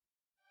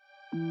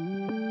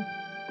Welcome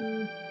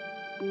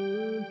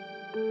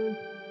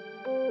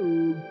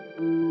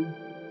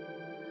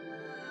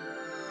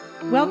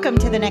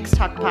to the Next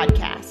Talk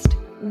podcast.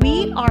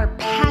 We are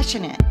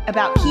passionate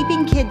about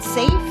keeping kids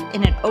safe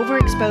in an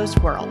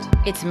overexposed world.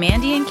 It's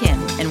Mandy and Kim,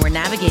 and we're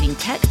navigating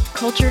tech,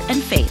 culture,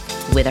 and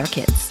faith with our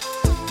kids.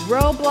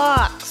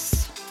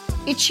 Roblox.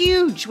 It's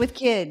huge with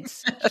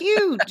kids.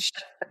 Huge.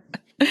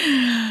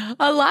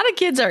 A lot of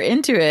kids are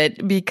into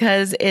it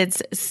because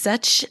it's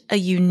such a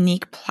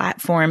unique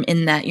platform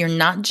in that you're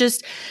not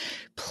just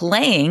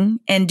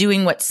playing and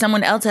doing what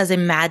someone else has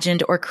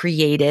imagined or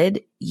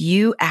created.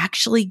 You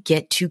actually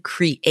get to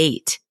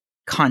create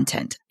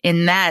content.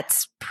 And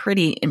that's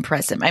pretty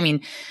impressive. I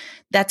mean,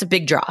 that's a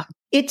big draw.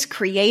 It's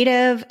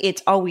creative.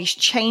 It's always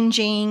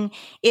changing.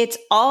 It's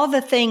all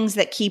the things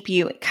that keep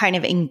you kind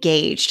of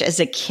engaged as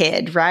a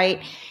kid,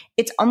 right?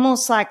 It's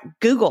almost like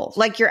Google,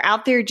 like you're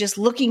out there just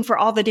looking for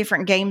all the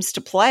different games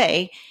to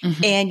play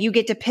and you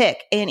get to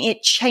pick, and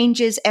it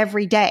changes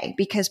every day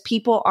because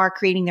people are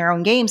creating their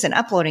own games and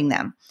uploading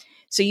them.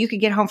 So you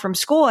could get home from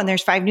school and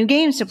there's 5 new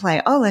games to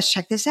play. Oh, let's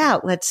check this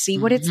out. Let's see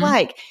what it's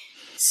like.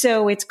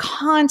 So it's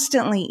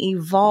constantly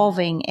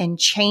evolving and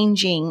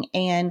changing.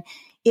 And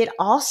it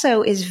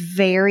also is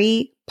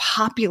very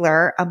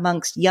popular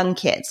amongst young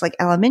kids, like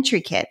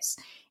elementary kids.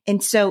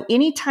 And so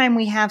anytime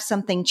we have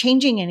something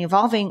changing and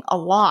evolving a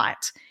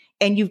lot,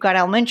 and you've got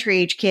elementary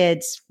age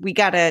kids, we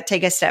got to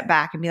take a step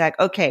back and be like,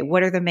 okay,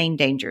 what are the main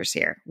dangers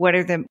here? What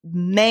are the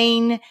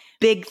main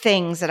big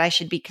things that I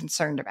should be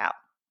concerned about?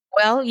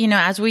 Well,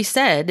 as we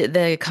said,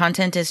 the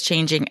content is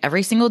changing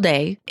every single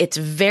day. It's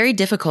very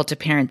difficult to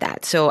parent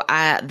that. So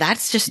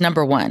that's just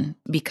number one,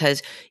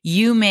 because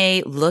you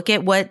may look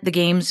at what the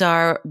games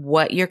are,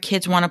 what your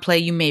kids want to play.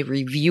 You may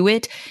review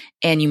it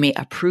and you may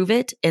approve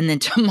it. And then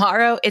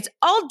tomorrow it's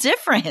all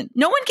different.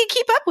 No one can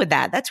keep up with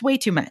that. That's way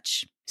too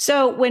much.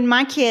 So when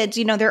my kids,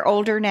 they're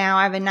older now,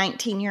 I have a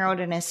 19-year-old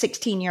and a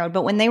 16-year-old,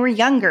 but when they were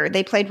younger,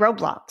 they played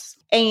Roblox.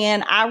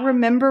 And I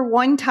remember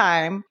one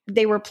time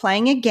they were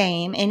playing a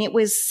game and it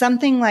was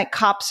something like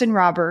Cops and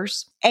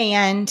Robbers.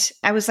 And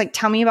I was like,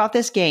 tell me about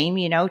this game,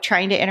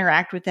 trying to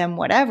interact with them,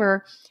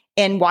 whatever,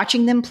 and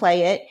watching them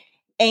play it.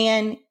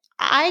 And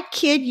I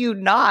kid you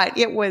not,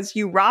 it was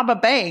you rob a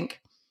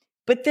bank.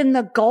 But then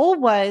the goal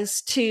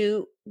was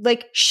to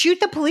shoot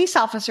the police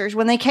officers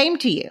when they came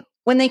to you,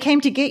 when they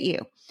came to get you.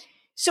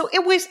 So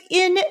it was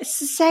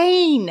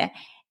insane.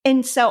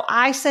 And so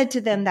I said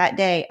to them that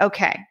day,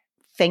 okay,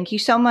 thank you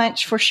so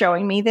much for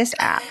showing me this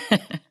app.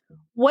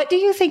 What do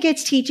you think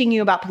it's teaching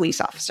you about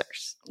police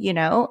officers?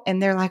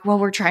 And they're like, well,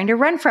 we're trying to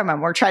run from them.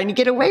 We're trying to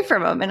get away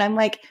from them. And I'm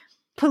like,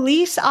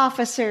 police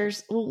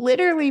officers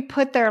literally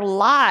put their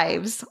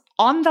lives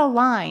on the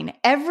line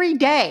every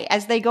day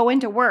as they go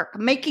into work,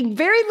 making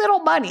very little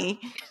money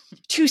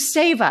to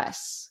save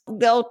us.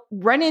 They'll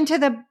run into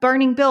the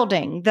burning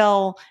building.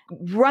 They'll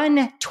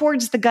run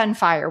towards the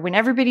gunfire when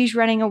everybody's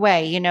running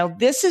away.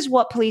 This is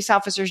what police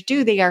officers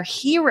do. They are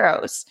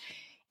heroes.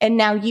 And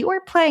now you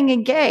are playing a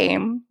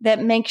game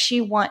that makes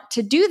you want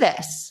to do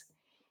this.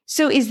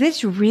 So is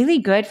this really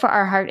good for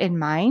our heart and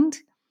mind?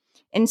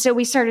 And so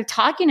we started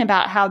talking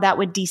about how that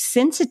would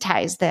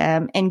desensitize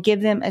them and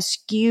give them a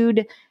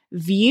skewed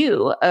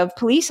view of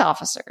police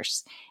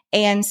officers.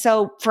 And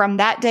so from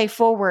that day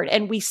forward,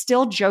 and we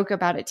still joke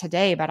about it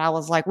today, but I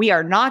was like, we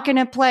are not going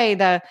to play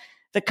the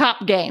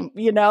cop game,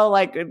 we're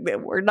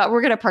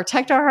going to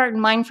protect our heart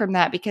and mind from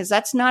that, because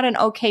that's not an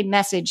okay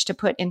message to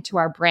put into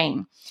our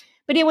brain.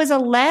 But it was a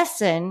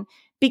lesson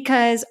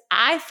because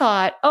I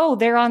thought, oh,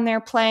 they're on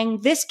there playing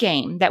this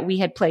game that we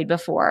had played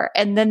before.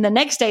 And then the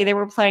next day they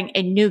were playing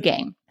a new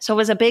game. So it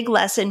was a big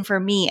lesson for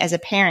me as a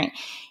parent.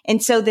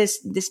 And so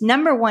this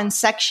number one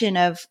section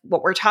of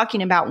what we're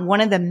talking about, one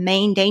of the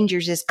main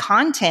dangers is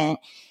content,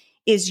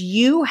 is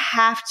you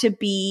have to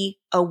be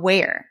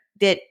aware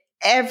that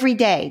every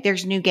day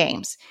there's new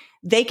games.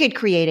 They could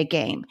create a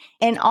game.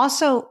 And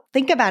also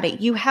think about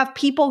it. You have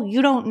people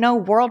you don't know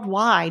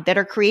worldwide that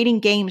are creating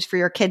games for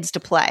your kids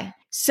to play.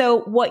 So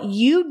what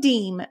you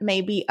deem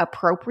may be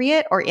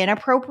appropriate or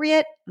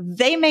inappropriate,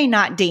 they may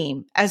not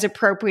deem as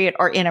appropriate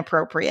or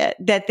inappropriate,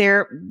 that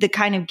they're the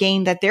kind of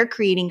game that they're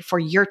creating for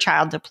your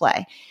child to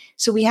play.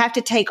 So we have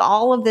to take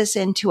all of this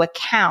into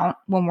account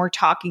when we're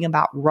talking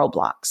about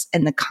Roblox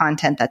and the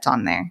content that's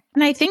on there.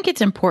 And I think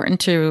it's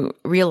important to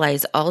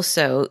realize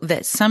also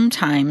that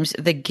sometimes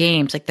the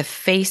games, like the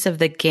face of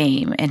the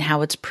game and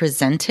how it's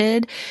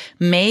presented,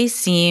 may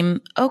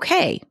seem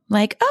okay.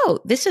 Like, oh,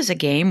 this is a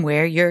game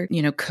where you're,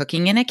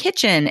 cooking in a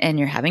kitchen and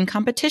you're having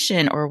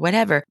competition or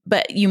whatever.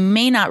 But you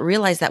may not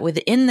realize that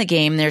within the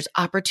game, there's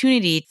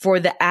opportunity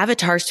for the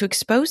avatars to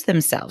expose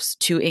themselves,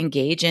 to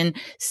engage in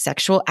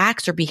sexual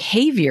acts or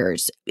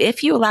behaviors.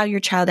 If you allow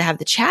your child to have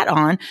the chat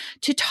on,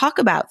 to talk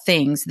about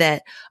things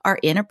that are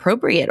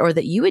inappropriate or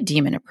that you would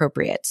deem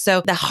inappropriate.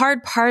 So the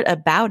hard part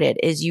about it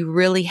is you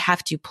really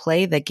have to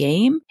play the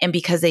game. And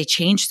because they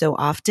change so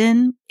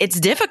often, it's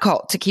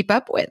difficult to keep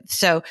up with.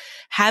 So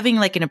having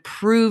like an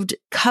approved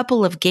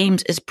couple of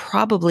games is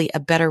probably a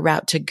better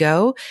route to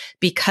go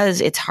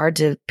because it's hard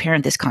to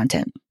parent this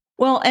content.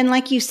 Well, and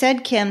like you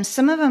said, Kim,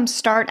 some of them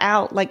start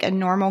out like a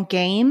normal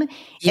game, and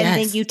then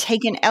Yes. you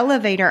take an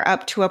elevator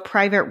up to a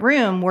private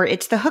room where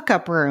it's the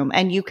hookup room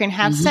and you can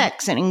have Mhm.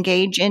 sex and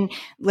engage in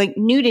like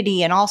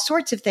nudity and all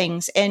sorts of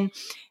things. And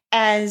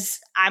as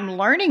I'm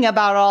learning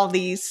about all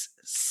these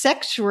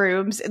sex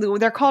rooms,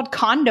 they're called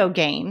condo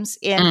games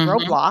in Mhm.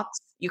 Roblox.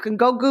 You can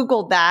go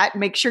Google that,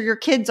 make sure your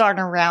kids aren't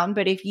around.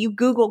 But if you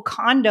Google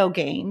condo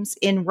games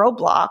in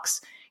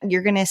Roblox,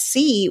 you're going to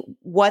see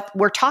what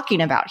we're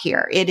talking about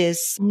here. It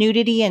is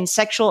nudity and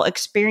sexual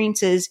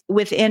experiences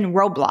within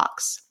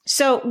Roblox.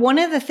 So one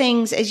of the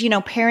things is,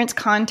 parents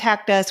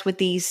contact us with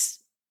these,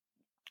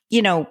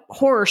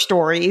 horror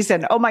stories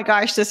and, oh my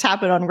gosh, this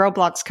happened on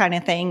Roblox kind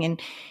of thing. And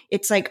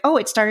it's like, oh,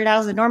 it started out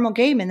as a normal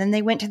game. And then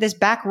they went to this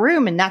back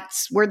room and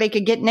that's where they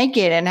could get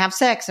naked and have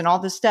sex and all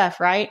this stuff,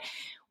 right?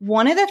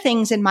 One of the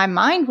things in my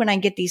mind when I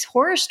get these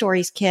horror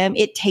stories, Kim,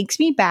 it takes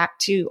me back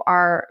to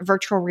our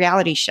virtual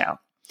reality show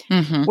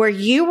Mhm. where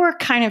you were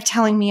kind of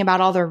telling me about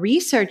all the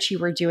research you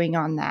were doing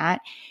on that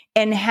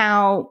and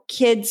how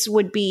kids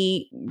would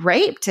be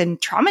raped and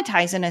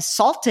traumatized and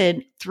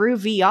assaulted through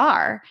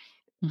VR,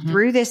 Mhm.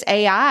 through this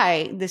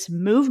AI, this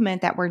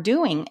movement that we're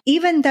doing,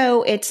 even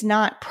though it's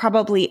not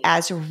probably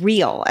as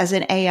real as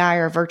an AI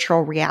or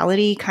virtual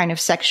reality kind of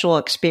sexual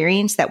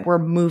experience that we're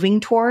moving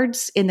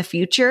towards in the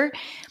future.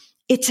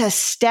 It's a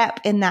step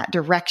in that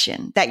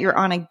direction that you're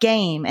on a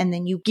game and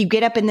then you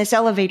get up in this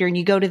elevator and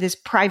you go to this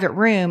private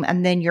room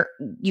and then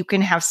you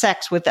can have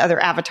sex with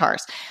other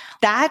avatars.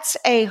 That's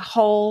a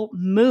whole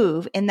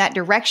move in that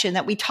direction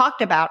that we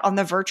talked about on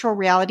the virtual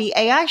reality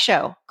AI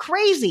show.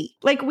 Crazy.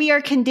 Like we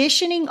are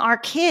conditioning our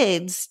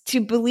kids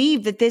to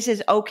believe that this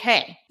is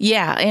okay.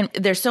 Yeah. And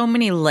there's so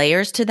many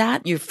layers to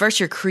that. You're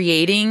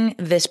creating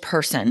this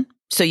person.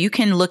 So you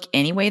can look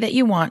any way that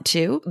you want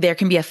to. There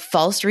can be a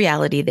false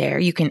reality there.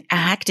 You can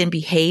act and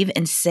behave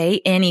and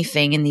say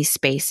anything in these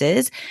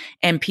spaces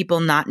and people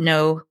not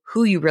know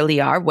who you really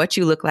are, what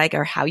you look like,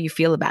 or how you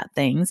feel about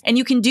things. And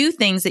you can do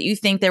things that you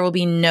think there will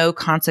be no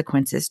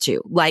consequences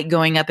to, like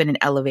going up in an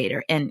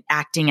elevator and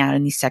acting out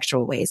in these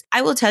sexual ways.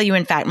 I will tell you,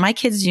 in fact, my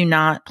kids do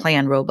not play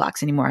on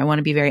Roblox anymore. I want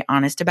to be very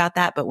honest about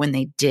that. But when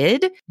they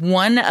did,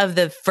 one of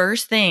the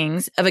first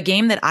things of a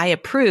game that I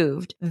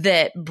approved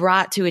that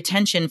brought to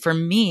attention for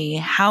me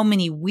how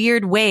many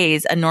weird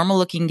ways a normal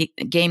looking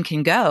game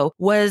can go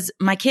was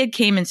my kid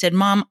came and said,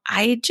 Mom,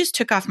 I just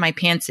took off my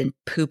pants and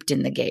pooped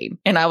in the game.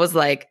 And I was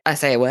like, I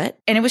say what?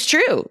 And it was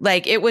true.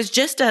 Like it was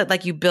just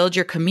like you build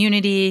your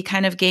community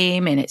kind of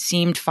game and it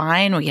seemed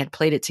fine. We had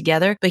played it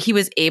together, but he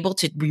was able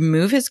to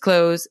remove his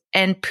clothes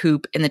and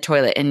poop in the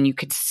toilet and you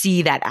could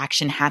see that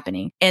action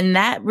happening. And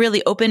that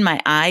really opened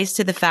my eyes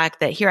to the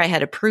fact that here I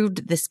had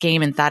approved this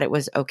game and thought it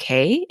was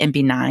okay and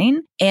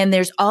benign. And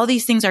there's all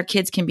these things our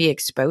kids can be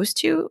exposed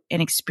to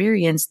and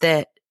experience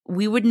that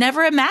we would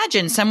never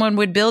imagine someone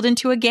would build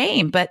into a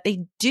game, but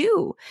they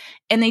do.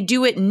 And they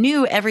do it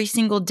new every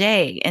single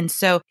day. And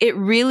so it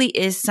really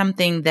is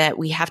something that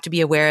we have to be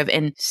aware of.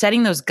 And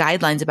setting those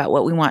guidelines about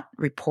what we want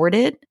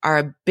reported are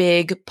a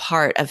big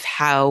part of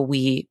how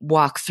we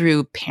walk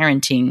through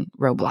parenting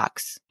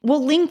Roblox.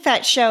 We'll link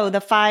that show,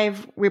 the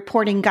 5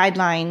 reporting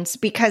guidelines,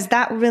 because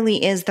that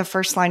really is the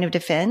first line of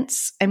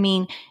defense. I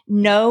mean,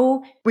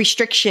 no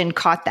restriction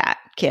caught that,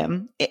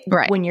 Kim,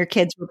 Right. when your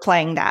kids were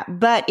playing that,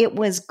 but it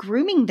was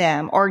grooming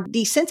them or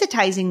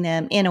desensitizing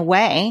them in a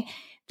way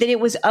that it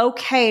was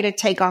okay to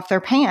take off their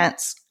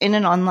pants in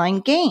an online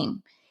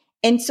game.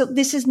 And so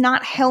this is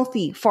not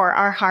healthy for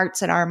our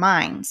hearts and our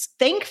minds.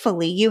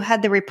 Thankfully, you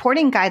had the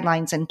reporting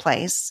guidelines in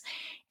place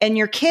and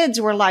your kids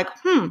were like,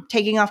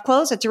 taking off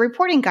clothes, it's a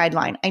reporting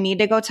guideline. I need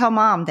to go tell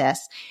mom this.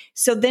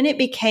 So then it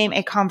became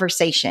a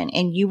conversation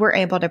and you were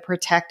able to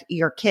protect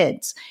your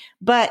kids.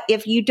 But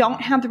if you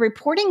don't have the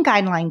reporting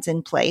guidelines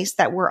in place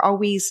that we're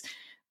always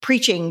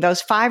preaching,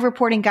 those 5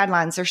 reporting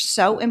guidelines are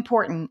so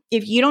important.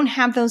 If you don't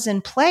have those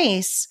in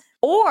place,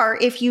 or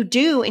if you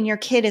do and your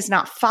kid is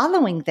not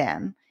following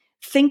them,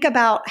 think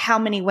about how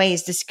many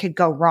ways this could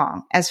go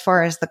wrong as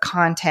far as the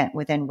content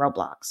within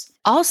Roblox.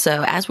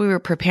 Also, as we were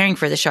preparing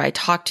for the show, I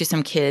talked to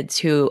some kids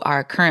who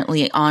are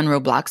currently on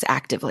Roblox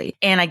actively.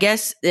 And I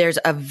guess there's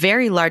a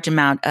very large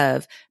amount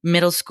of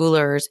middle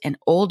schoolers and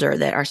older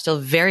that are still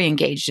very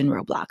engaged in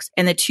Roblox.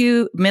 And the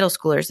 2 middle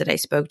schoolers that I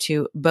spoke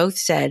to both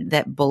said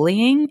that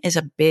bullying is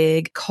a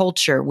big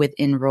culture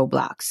within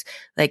Roblox,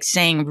 like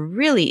saying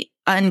really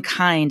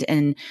unkind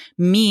and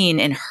mean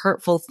and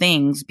hurtful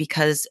things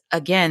because,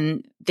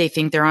 again, they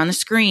think they're on the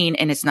screen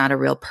and it's not a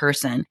real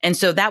person. And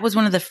so that was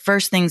one of the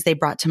first things they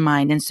brought to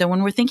mind. And so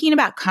when we're thinking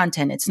about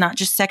content, it's not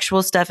just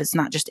sexual stuff. It's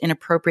not just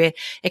inappropriate.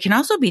 It can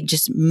also be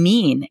just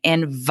mean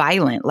and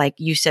violent, like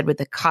you said with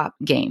the cop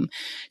game.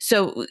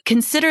 So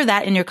consider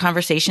that in your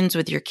conversations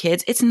with your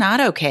kids. It's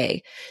not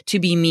okay to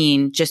be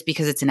mean just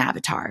because it's an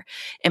avatar.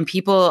 And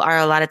people are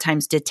a lot of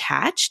times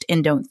detached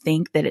and don't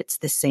think that it's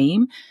the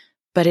same.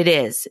 But it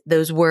is.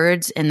 Those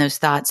words and those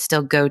thoughts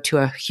still go to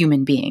a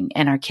human being,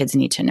 and our kids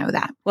need to know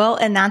that. Well,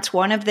 and that's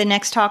one of the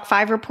Next Talk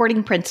 5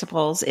 reporting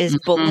principles is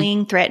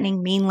bullying,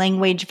 threatening, mean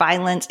language,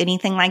 violence,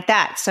 anything like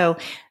that. So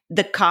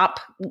the cop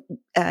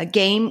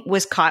game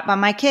was caught by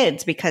my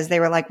kids because they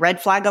were like,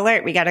 red flag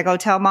alert. We got to go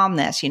tell mom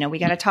this, we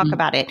got to talk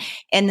about it.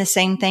 And the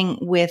same thing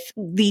with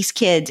these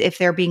kids, if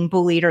they're being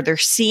bullied or they're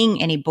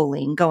seeing any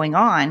bullying going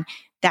on,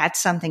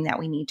 that's something that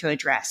we need to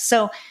address.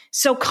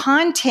 So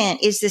content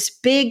is this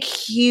big,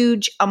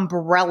 huge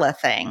umbrella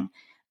thing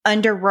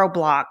under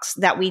Roblox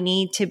that we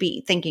need to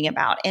be thinking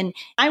about. And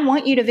I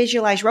want you to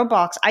visualize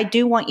Roblox. I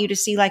do want you to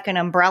see like an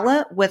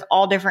umbrella with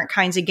all different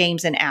kinds of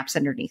games and apps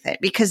underneath it,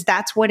 because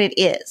that's what it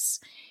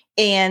is.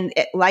 And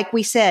like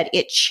we said,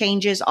 it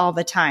changes all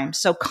the time.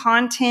 So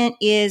content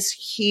is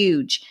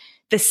huge.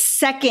 The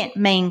second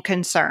main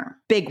concern,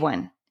 big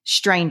one,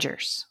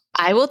 strangers.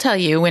 I will tell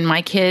you, when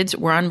my kids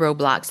were on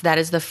Roblox, that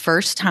is the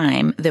first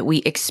time that we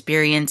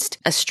experienced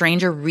a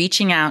stranger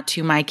reaching out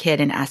to my kid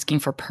and asking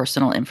for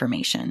personal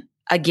information.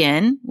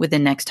 Again, with the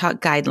Next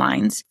Talk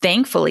guidelines,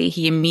 thankfully,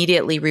 he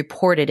immediately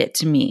reported it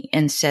to me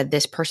and said,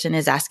 this person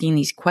is asking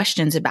these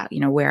questions about,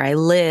 where I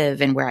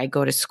live and where I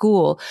go to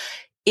school.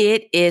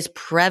 It is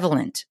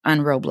prevalent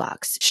on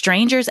Roblox.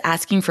 Strangers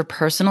asking for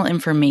personal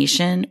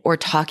information or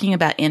talking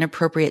about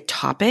inappropriate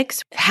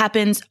topics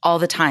happens all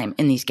the time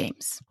in these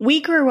games.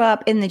 We grew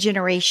up in the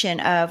generation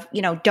of,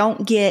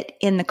 don't get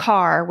in the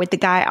car with the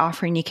guy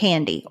offering you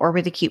candy or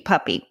with a cute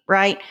puppy,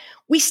 right?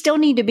 We still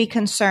need to be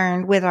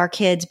concerned with our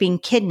kids being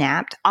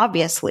kidnapped.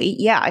 Obviously,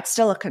 yeah, it's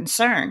still a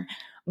concern.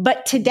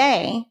 But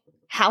today,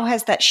 how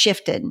has that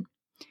shifted?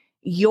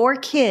 Your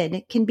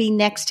kid can be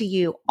next to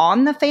you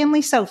on the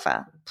family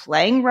sofa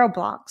playing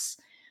Roblox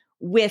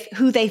with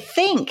who they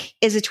think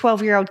is a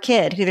 12-year-old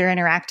kid who they're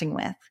interacting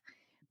with.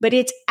 But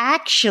it's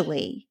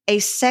actually a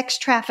sex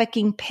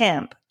trafficking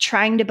pimp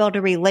trying to build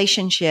a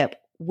relationship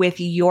with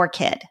your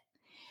kid.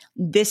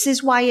 This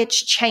is why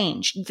it's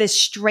changed. The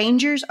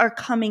strangers are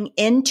coming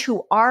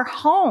into our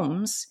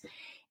homes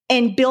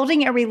and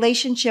building a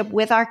relationship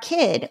with our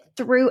kid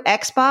through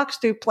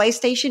Xbox, through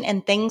PlayStation,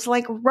 and things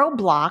like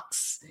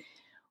Roblox,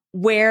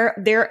 where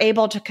they're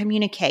able to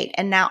communicate.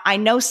 And now I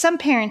know some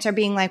parents are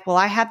being like, well,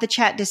 I have the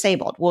chat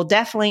disabled. Well,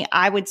 definitely,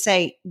 I would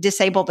say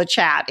disable the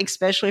chat,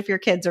 especially if your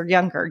kids are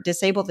younger,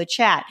 disable the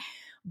chat.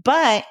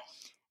 But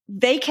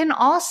they can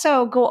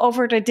also go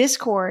over to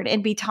Discord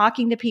and be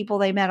talking to people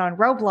they met on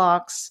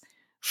Roblox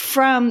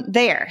from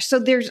there. So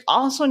there's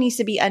also needs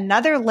to be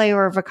another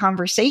layer of a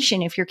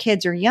conversation. If your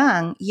kids are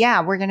young,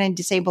 yeah, we're going to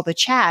disable the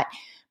chat.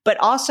 But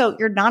also,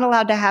 you're not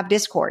allowed to have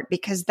Discord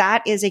because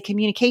that is a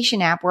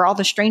communication app where all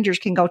the strangers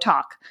can go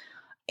talk.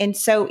 And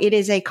so it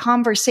is a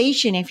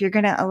conversation, if you're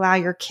going to allow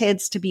your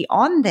kids to be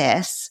on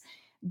this,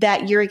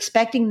 that you're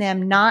expecting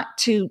them not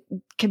to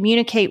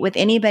communicate with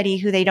anybody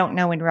who they don't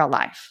know in real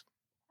life.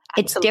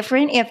 It's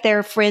different if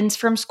their friends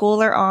from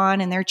school are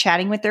on and they're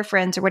chatting with their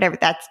friends or whatever.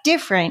 That's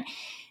different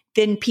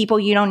than people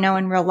you don't know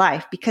in real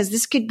life, because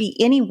this could be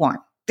anyone.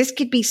 This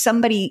could be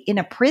somebody in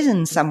a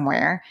prison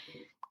somewhere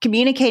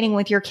communicating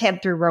with your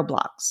kid through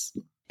Roblox.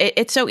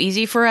 It's so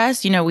easy for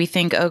us. We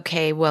think,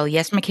 okay, well,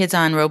 yes, my kid's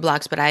on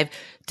Roblox, but I've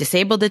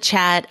disabled the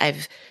chat.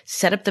 I've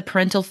set up the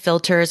parental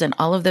filters and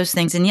all of those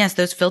things. And yes,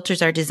 those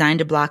filters are designed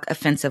to block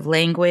offensive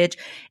language.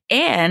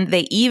 And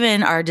they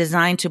even are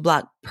designed to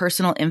block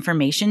personal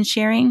information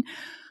sharing.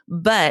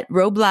 But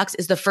Roblox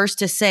is the first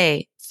to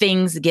say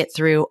things get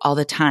through all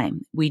the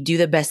time. We do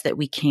the best that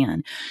we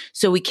can.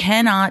 So we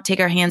cannot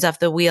take our hands off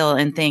the wheel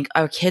and think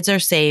our kids are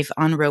safe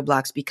on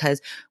Roblox because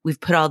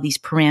we've put all these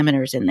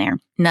parameters in there.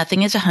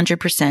 Nothing is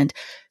 100%.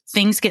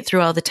 Things get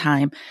through all the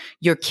time.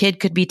 Your kid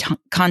could be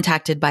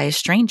contacted by a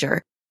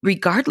stranger,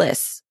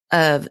 regardless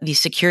of the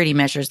security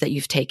measures that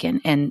you've taken.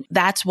 And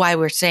that's why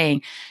we're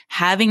saying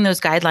having those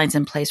guidelines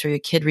in place where your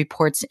kid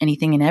reports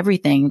anything and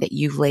everything that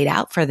you've laid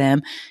out for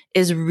them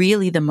is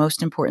really the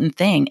most important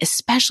thing,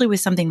 especially with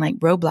something like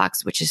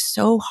Roblox, which is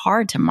so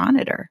hard to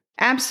monitor.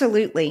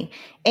 Absolutely.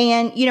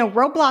 And,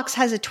 Roblox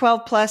has a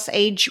 12 plus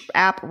age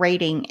app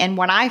rating. And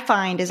what I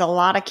find is a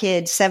lot of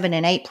kids 7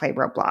 and 8 play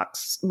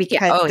Roblox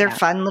because they're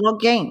fun little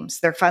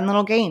games. They're fun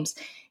little games.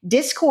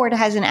 Discord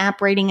has an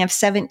app rating of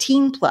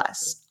 17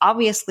 plus,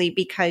 obviously,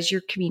 because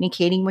you're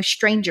communicating with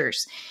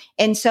strangers.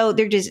 And so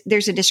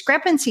there's a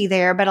discrepancy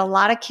there, but a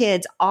lot of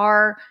kids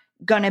are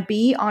going to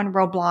be on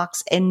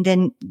Roblox and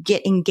then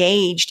get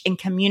engaged and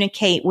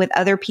communicate with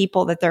other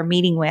people that they're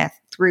meeting with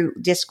through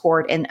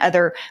Discord and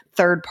other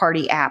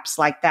third-party apps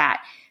like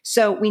that.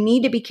 So we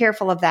need to be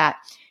careful of that.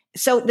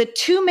 So the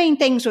two main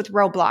things with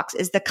Roblox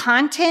is the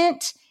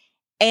content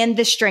and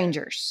the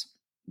strangers.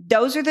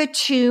 Those are the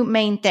two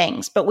main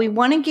things, but we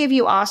want to give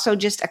you also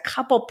just a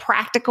couple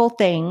practical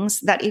things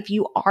that if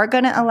you are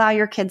going to allow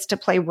your kids to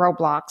play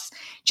Roblox,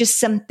 just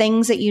some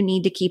things that you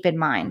need to keep in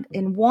mind.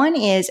 And one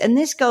is, and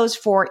this goes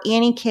for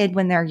any kid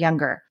when they're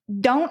younger,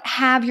 don't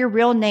have your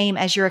real name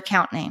as your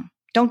account name.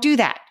 Don't do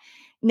that.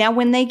 Now,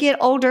 when they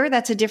get older,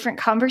 that's a different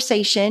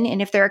conversation.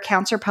 And if their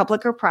accounts are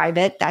public or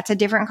private, that's a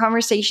different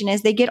conversation.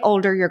 As they get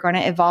older, you're going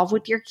to evolve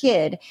with your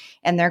kid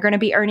and they're going to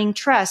be earning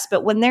trust.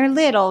 But when they're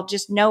little,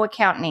 just no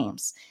account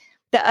names.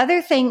 The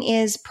other thing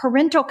is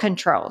parental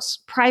controls,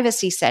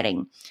 privacy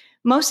setting.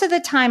 most of the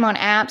time on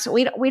apps,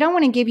 we don't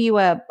want to give you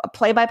a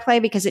play-by-play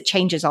because it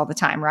changes all the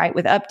time, right?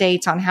 With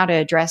updates on how to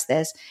address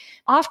this.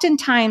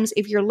 Oftentimes,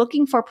 if you're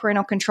looking for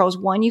parental controls,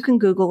 one, you can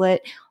Google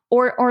it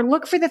or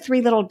look for the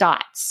 3 little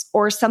dots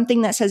or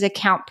something that says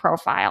account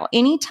profile.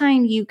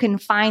 Anytime you can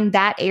find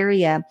that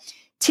area,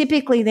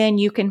 typically then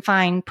you can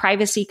find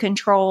privacy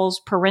controls,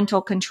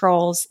 parental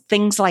controls,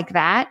 things like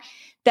that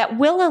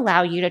will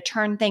allow you to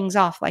turn things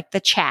off like the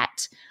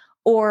chat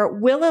or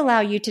will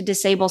allow you to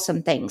disable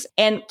some things.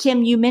 And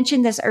Kim, you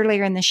mentioned this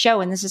earlier in the show,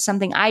 and this is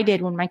something I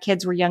did when my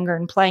kids were younger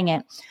and playing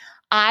it.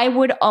 I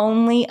would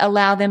only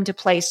allow them to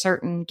play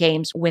certain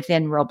games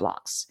within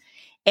Roblox.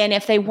 And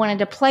if they wanted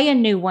to play a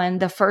new one,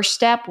 the first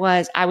step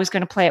was I was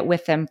going to play it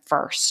with them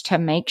first to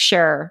make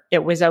sure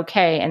it was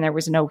okay and there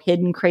was no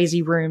hidden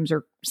crazy rooms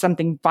or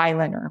something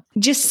violent or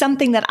just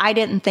something that I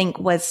didn't think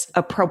was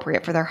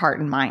appropriate for their heart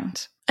and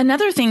mind.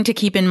 Another thing to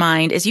keep in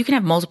mind is you can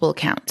have multiple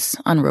accounts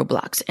on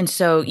Roblox. And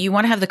so you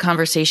want to have the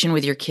conversation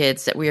with your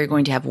kids that we are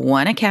going to have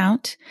one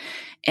account,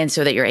 and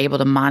so that you're able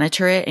to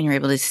monitor it and you're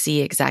able to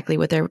see exactly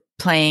what they're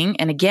playing.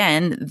 And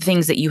again,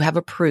 things that you have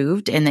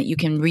approved and that you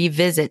can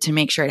revisit to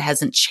make sure it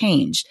hasn't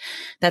changed.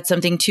 That's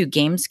something too.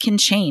 Games can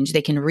change.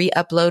 They can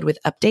re-upload with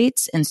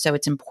updates. And so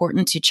it's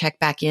important to check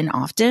back in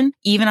often,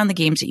 even on the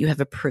games that you have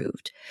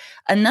approved.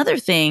 Another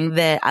thing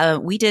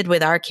that we did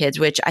with our kids,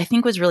 which I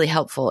think was really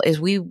helpful,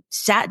 is we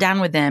sat down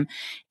with them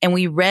and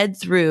we read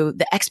through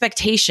the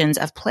expectations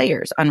of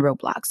players on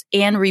Roblox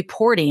and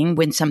reporting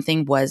when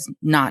something was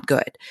not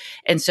good.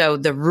 And so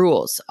the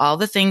rules, all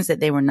the things that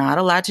they were not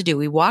allowed to do,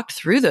 we walked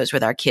through those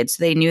with our kids.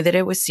 So they knew that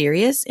it was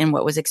serious and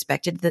what was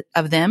expected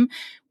of them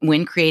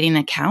when creating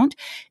an account,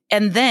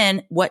 and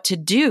then what to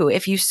do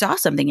if you saw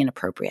something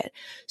inappropriate.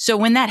 So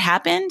when that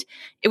happened,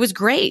 it was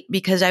great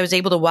because I was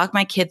able to walk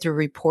my kid through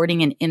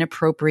reporting an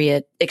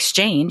inappropriate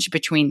exchange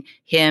between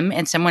him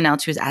and someone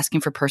else who was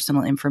asking for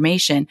personal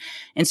information.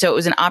 And so it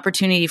was an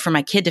opportunity for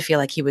my kid to feel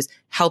like he was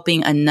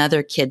helping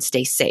another kid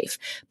stay safe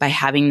by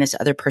having this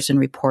other person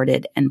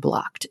reported and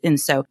blocked. And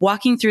so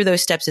walking through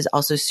those steps is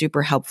also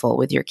super helpful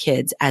with your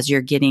kids as you're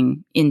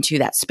getting into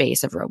that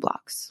space of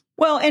Roblox.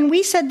 Well, and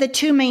we said the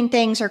 2 main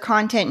things are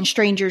content and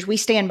strangers. We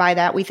stand by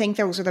that. We think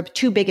those are the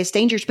 2 biggest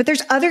dangers, but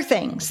there's other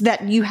things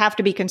that you have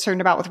to be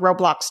concerned about with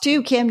Roblox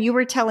too. Kim, you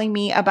were telling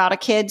me about a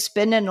kid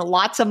spending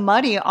lots of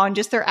money on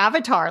just their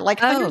avatar, like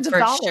hundreds of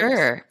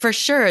dollars. For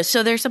sure.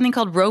 So there's something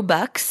called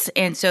Robux.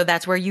 And so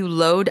that's where you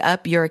load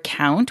up your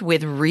account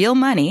with real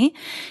money.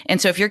 And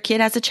so if your kid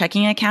has a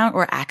checking account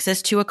or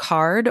access to a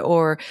card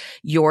or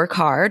your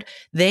card,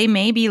 they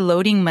may be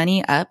loading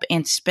money up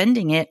and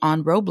spending it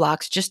on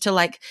Roblox just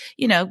to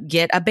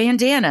get a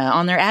bandana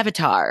on their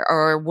avatar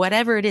or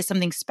whatever it is,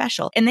 something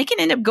special. And they can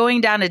end up going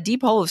down a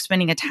deep hole of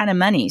spending a ton of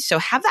money. So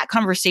have that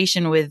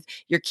conversation with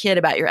your kid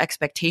about your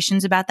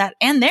expectations about that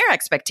and their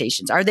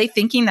expectations. Are they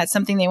thinking that's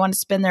something they want to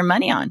spend their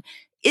money on?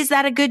 Is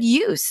that a good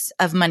use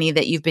of money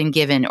that you've been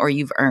given or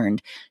you've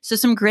earned? So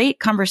some great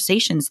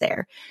conversations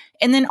there.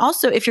 And then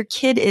also if your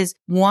kid is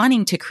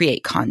wanting to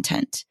create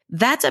content,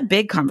 that's a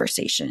big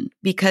conversation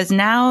because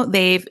now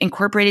they've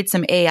incorporated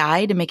some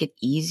AI to make it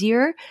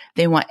easier.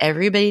 They want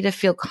everybody to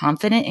feel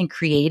confident in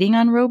creating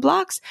on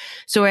Roblox.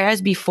 So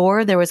whereas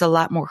before there was a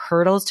lot more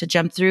hurdles to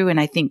jump through, and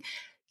I think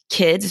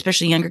kids,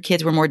 especially younger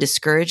kids, were more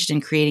discouraged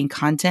in creating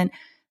content.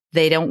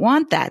 They don't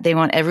want that. They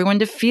want everyone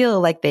to feel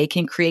like they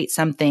can create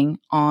something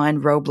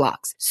on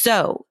Roblox.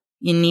 So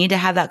you need to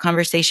have that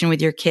conversation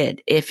with your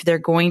kid. If they're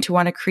going to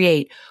want to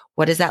create,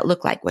 what does that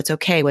look like? What's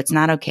okay? What's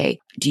not okay?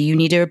 Do you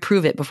need to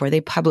approve it before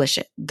they publish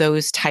it?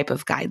 Those type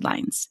of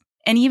guidelines.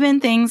 And even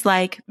things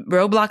like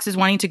Roblox is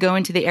wanting to go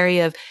into the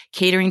area of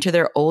catering to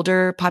their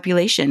older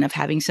population, of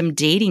having some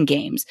dating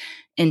games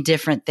and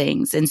different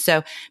things. And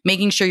so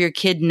making sure your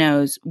kid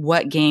knows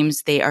what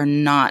games they are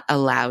not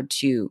allowed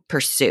to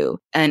pursue.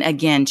 And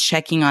again,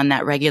 checking on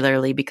that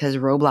regularly because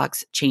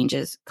Roblox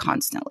changes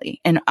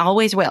constantly and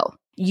always will.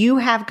 You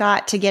have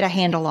got to get a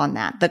handle on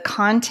that. The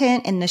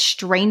content and the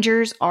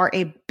strangers are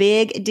a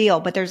big deal,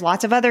 but there's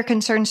lots of other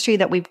concerns too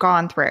that we've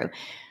gone through.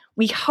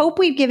 We hope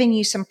we've given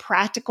you some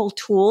practical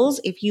tools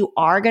if you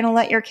are going to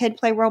let your kid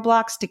play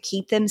Roblox to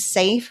keep them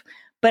safe,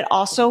 but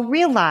also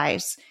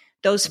realize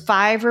those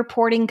 5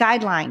 reporting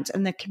guidelines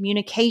and the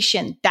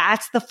communication,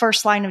 that's the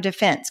first line of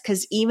defense.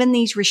 Because even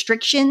these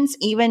restrictions,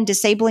 even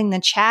disabling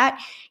the chat,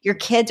 your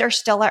kids are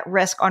still at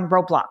risk on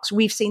Roblox.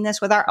 We've seen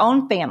this with our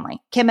own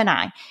family, Kim and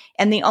I.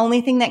 And the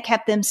only thing that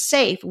kept them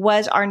safe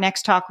was our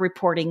Next Talk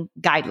reporting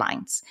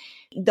guidelines.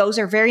 Those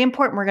are very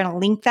important. We're going to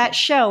link that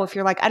show. If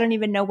you're like, I don't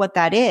even know what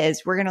that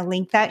is, we're going to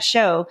link that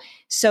show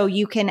so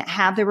you can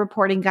have the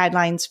reporting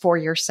guidelines for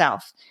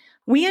yourself.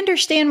 We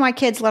understand why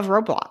kids love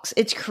Roblox.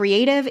 It's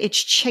creative,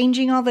 it's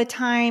changing all the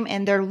time,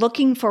 and they're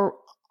looking for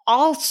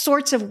all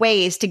sorts of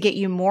ways to get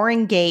you more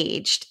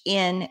engaged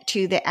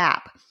into the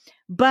app.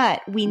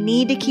 But we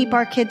need to keep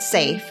our kids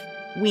safe.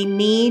 We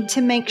need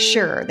to make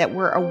sure that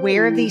we're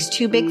aware of these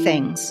 2 big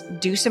things,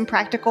 do some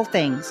practical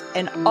things,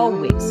 and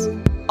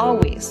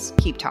always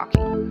keep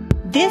talking.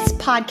 This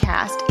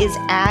podcast is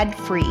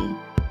ad-free.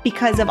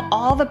 because of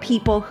all the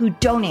people who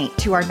donate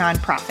to our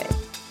nonprofit.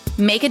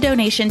 Make a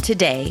donation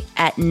today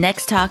at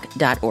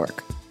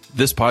nexttalk.org.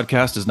 This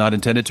podcast is not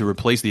intended to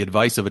replace the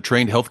advice of a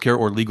trained healthcare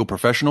or legal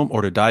professional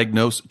or to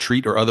diagnose,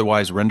 treat, or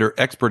otherwise render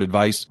expert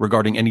advice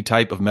regarding any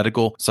type of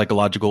medical,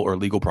 psychological, or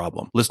legal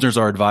problem. Listeners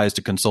are advised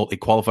to consult a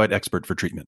qualified expert for treatment.